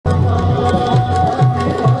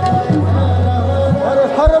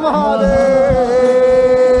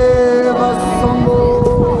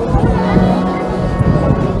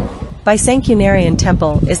Bisankhunarayan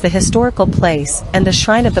Temple is the historical place and the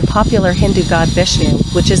shrine of the popular Hindu god Vishnu,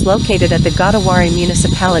 which is located at the Godawari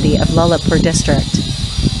municipality of Lalitpur district.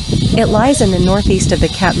 It lies in the northeast of the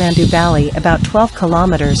Kathmandu Valley, about 12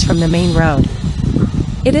 kilometers from the main road.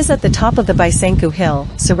 It is at the top of the Bisankhu hill,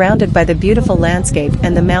 surrounded by the beautiful landscape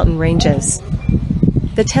and the mountain ranges.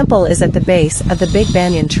 The temple is at the base of the big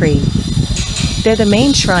banyan tree. There the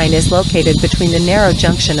main shrine is located between the narrow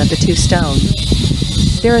junction of the two stones.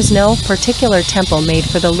 There is no particular temple made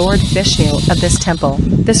for the Lord Vishnu of this temple.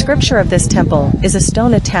 The scripture of this temple is a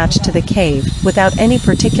stone attached to the cave, without any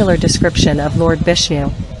particular description of Lord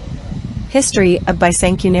Vishnu. History of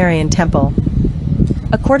Bisankhunarayan Temple.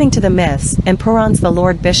 According to the myths and Purans, the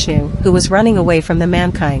Lord Vishnu, who was running away from the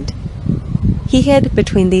mankind, he hid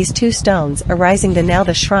between these two stones, arising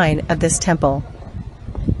the shrine of this temple.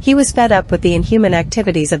 He was fed up with the inhuman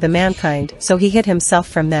activities of the mankind, so he hid himself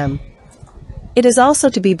from them. It is also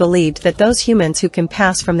to be believed that those humans who can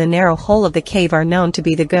pass from the narrow hole of the cave are known to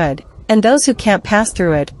be the good, and those who can't pass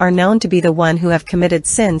through it are known to be the one who have committed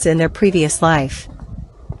sins in their previous life.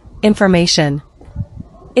 Information.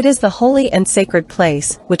 It is the holy and sacred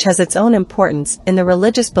place, which has its own importance in the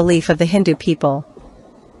religious belief of the Hindu people.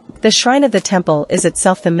 The shrine of the temple is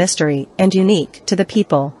itself the mystery and unique to the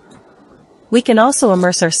people. We can also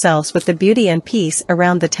immerse ourselves with the beauty and peace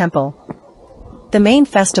around the temple. The main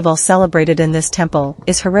festival celebrated in this temple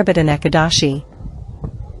is Haribhadan Ekadashi.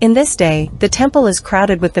 In this day, the temple is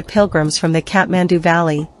crowded with the pilgrims from the Kathmandu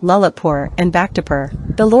Valley, Lalitpur and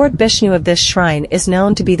Bhaktapur. The Lord Vishnu of this shrine is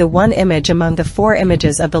known to be the one image among the four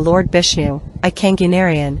images of the Lord Vishnu,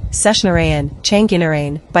 Ikangunarayan, Seshnarayan,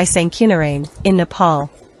 Changunarayan, Bisankhunarayan, in Nepal.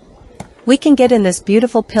 We can get in this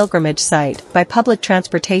beautiful pilgrimage site by public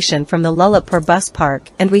transportation from the Lalitpur bus park,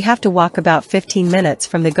 and we have to walk about 15 minutes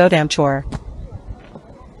from the Godamchor.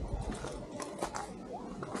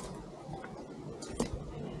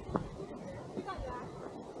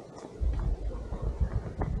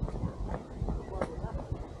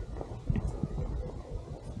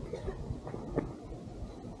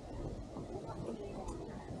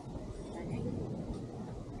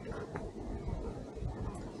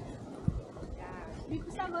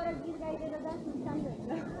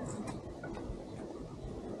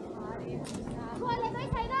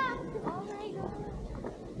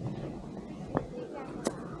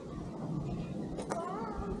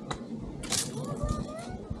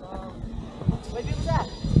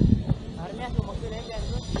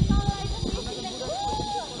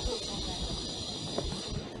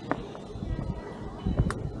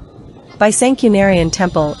 Bisankhunarayan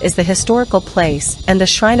Temple is the historical place and the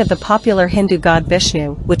shrine of the popular Hindu god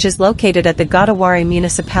Vishnu, which is located at the Godawari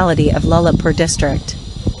municipality of Lalitpur district.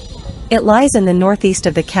 It lies in the northeast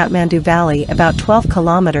of the Kathmandu Valley, about 12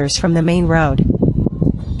 kilometers from the main road.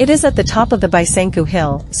 It is at the top of the Bisankhu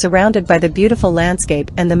hill, surrounded by the beautiful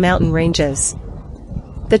landscape and the mountain ranges.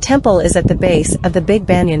 The temple is at the base of the big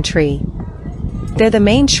banyan tree. There the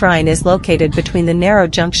main shrine is located between the narrow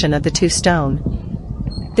junction of the two stones.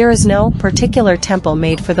 There is no particular temple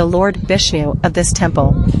made for the Lord Vishnu of this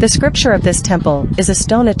temple. The scripture of this temple is a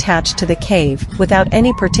stone attached to the cave, without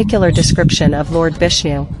any particular description of Lord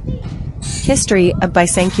Vishnu. History of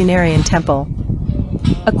Bisankhunarayan Temple.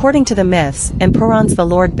 According to the myths and Purans, the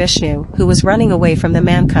Lord Vishnu, who was running away from the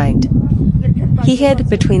mankind, he hid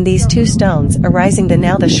between these two stones, arising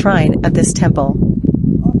the shrine of this temple.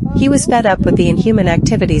 He was fed up with the inhuman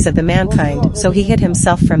activities of the mankind, so he hid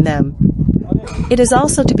himself from them. It is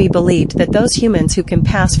also to be believed that those humans who can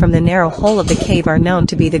pass from the narrow hole of the cave are known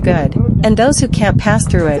to be the good, and those who can't pass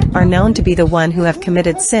through it are known to be the one who have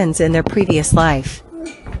committed sins in their previous life.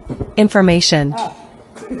 Information.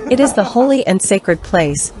 It is the holy and sacred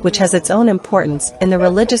place, which has its own importance in the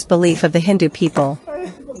religious belief of the Hindu people.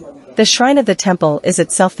 The shrine of the temple is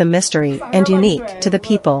itself the mystery and unique to the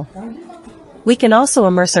people. We can also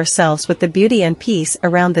immerse ourselves with the beauty and peace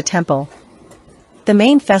around the temple. The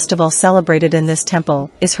main festival celebrated in this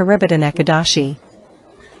temple is Haribhadan Ekadashi.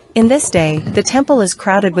 In this day, the temple is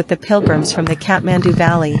crowded with the pilgrims from the Kathmandu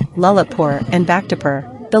Valley, Lalitpur and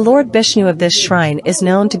Bhaktapur. The Lord Vishnu of this shrine is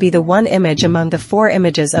known to be the one image among the four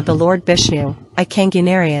images of the Lord Vishnu,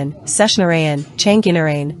 Ikangunarayan, Seshnarayan,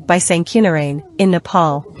 Changunarayan, Bisankhunarayan, in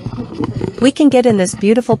Nepal. We can get in this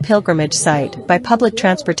beautiful pilgrimage site by public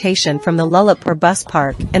transportation from the Lalitpur bus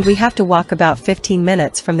park, and we have to walk about 15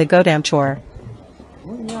 minutes from the Godamchor.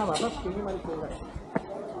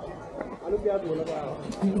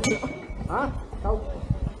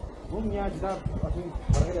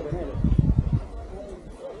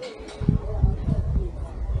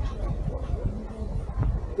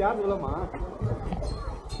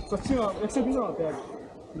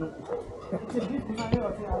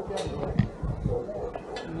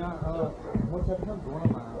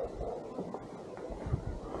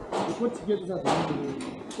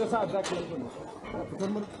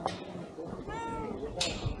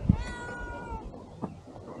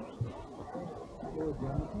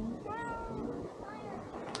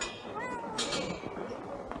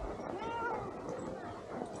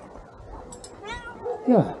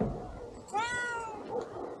 Yeah.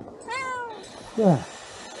 Yeah.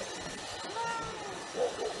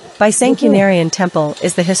 Bisankhunarayan Temple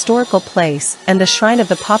is the historical place and the shrine of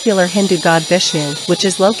the popular Hindu god Vishnu, which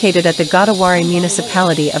is located at the Godawari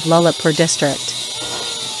municipality of Lalitpur district.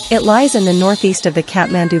 It lies in the northeast of the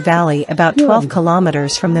Kathmandu Valley, about 12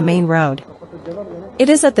 kilometers from the main road. It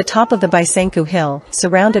is at the top of the Bisankhu hill,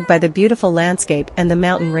 surrounded by the beautiful landscape and the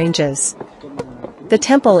mountain ranges. The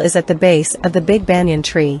temple is at the base of the big banyan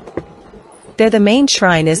tree. There the main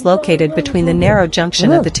shrine is located between the narrow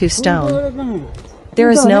junction of the two stones. There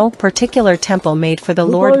is no particular temple made for the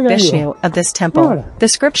Lord Vishnu of this temple. The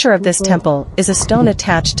scripture of this temple is a stone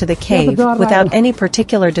attached to the cave without any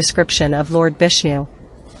particular description of Lord Vishnu.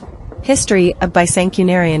 History of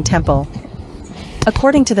Bisankhunarayan Temple.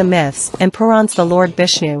 According to the myths and Purans, the Lord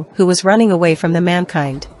Vishnu, who was running away from the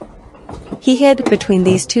mankind, he hid between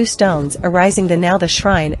these two stones, arising the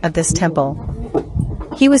shrine of this temple.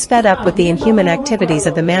 He was fed up with the inhuman activities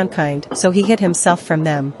of the mankind, so he hid himself from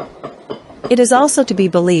them. It is also to be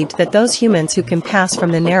believed that those humans who can pass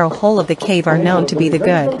from the narrow hole of the cave are known to be the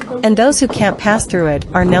good, and those who can't pass through it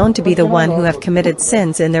are known to be the one who have committed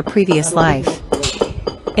sins in their previous life.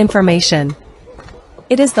 Information.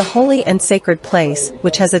 It is the holy and sacred place,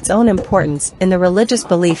 which has its own importance in the religious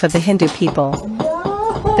belief of the Hindu people.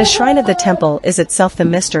 The shrine of the temple is itself the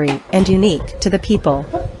mystery and unique to the people.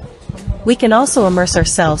 We can also immerse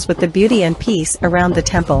ourselves with the beauty and peace around the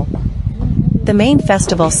temple. The main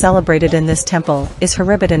festival celebrated in this temple is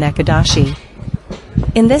Haribhadan Ekadashi.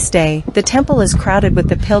 In this day, the temple is crowded with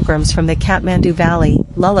the pilgrims from the Kathmandu Valley,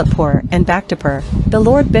 Lalitpur and Bhaktapur. The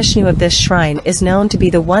Lord Vishnu of this shrine is known to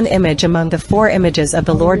be the one image among the four images of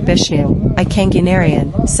the Lord Vishnu,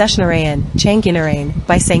 Ikangunarayan, Seshnarayan, Changunarayan,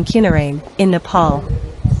 Bisankhunarayan, in Nepal.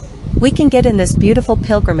 We can get in this beautiful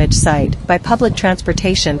pilgrimage site by public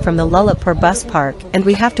transportation from the Lalitpur bus park, and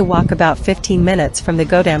we have to walk about 15 minutes from the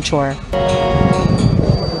Godamchor.